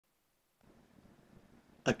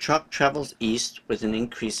A truck travels east with an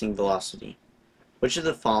increasing velocity. Which of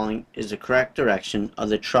the following is the correct direction of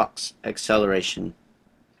the truck's acceleration?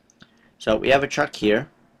 So we have a truck here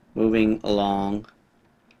moving along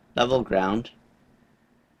level ground,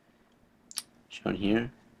 shown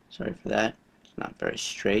here. Sorry for that. It's not very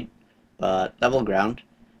straight, but level ground,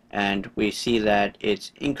 and we see that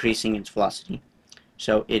it's increasing its velocity.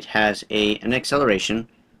 So it has an acceleration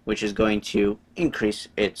which is going to increase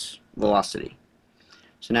its velocity.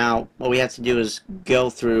 So now what we have to do is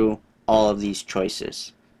go through all of these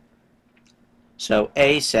choices. So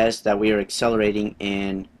A says that we are accelerating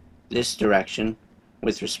in this direction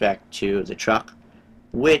with respect to the truck,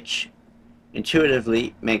 which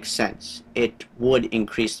intuitively makes sense. It would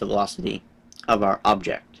increase the velocity of our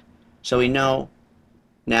object. So we know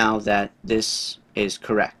now that this is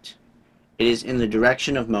correct. It is in the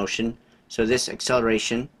direction of motion, so this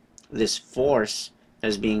acceleration, this force that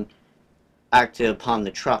is being acted upon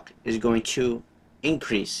the truck is going to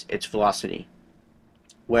increase its velocity.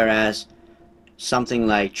 Whereas something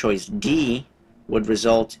like choice D would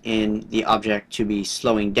result in the object to be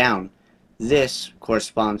slowing down. This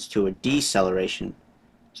corresponds to a deceleration,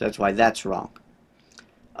 so that's why that's wrong.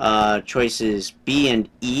 Choices B and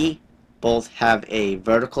E both have a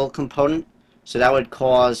vertical component, so that would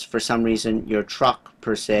cause, for some reason, your truck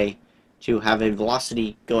per se to have a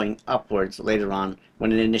velocity going upwards later on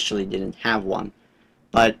when it initially didn't have one.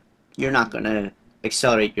 But you're not going to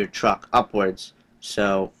accelerate your truck upwards,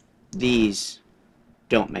 so these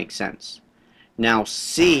don't make sense. Now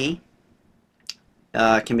C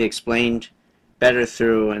can be explained better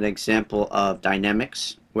through an example of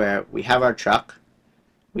dynamics, where we have our truck,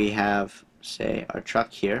 we have, say, our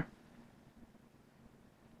truck here,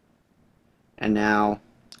 and now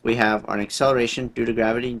we have our acceleration due to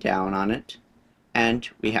gravity down on it, and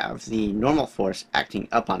we have the normal force acting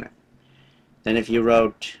up on it. Then if you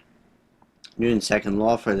wrote Newton's second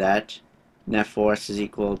law for that, net force is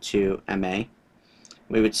equal to ma,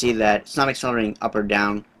 we would see that it's not accelerating up or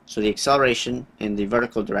down, so the acceleration in the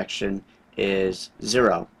vertical direction is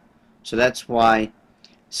 0. So that's why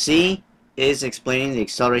C is explaining the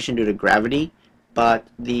acceleration due to gravity, but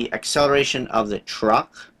the acceleration of the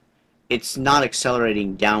truck, it's not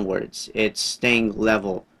accelerating downwards, it's staying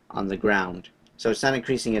level on the ground. So it's not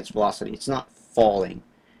increasing its velocity, it's not falling.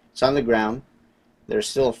 It's on the ground, there's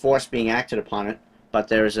still a force being acted upon it, but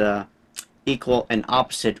there's a equal and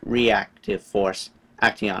opposite reactive force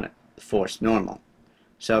acting on it, the force normal.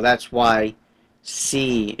 So that's why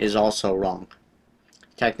C is also wrong.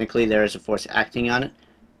 Technically there is a force acting on it,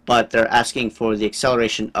 but they're asking for the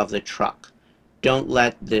acceleration of the truck. Don't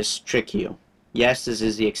let this trick you. Yes, this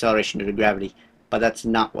is the acceleration due to gravity, but that's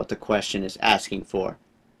not what the question is asking for.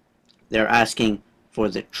 They're asking for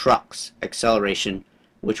the truck's acceleration,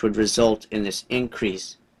 which would result in this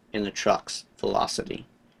increase in the truck's velocity.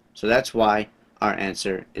 So that's why our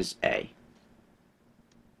answer is A.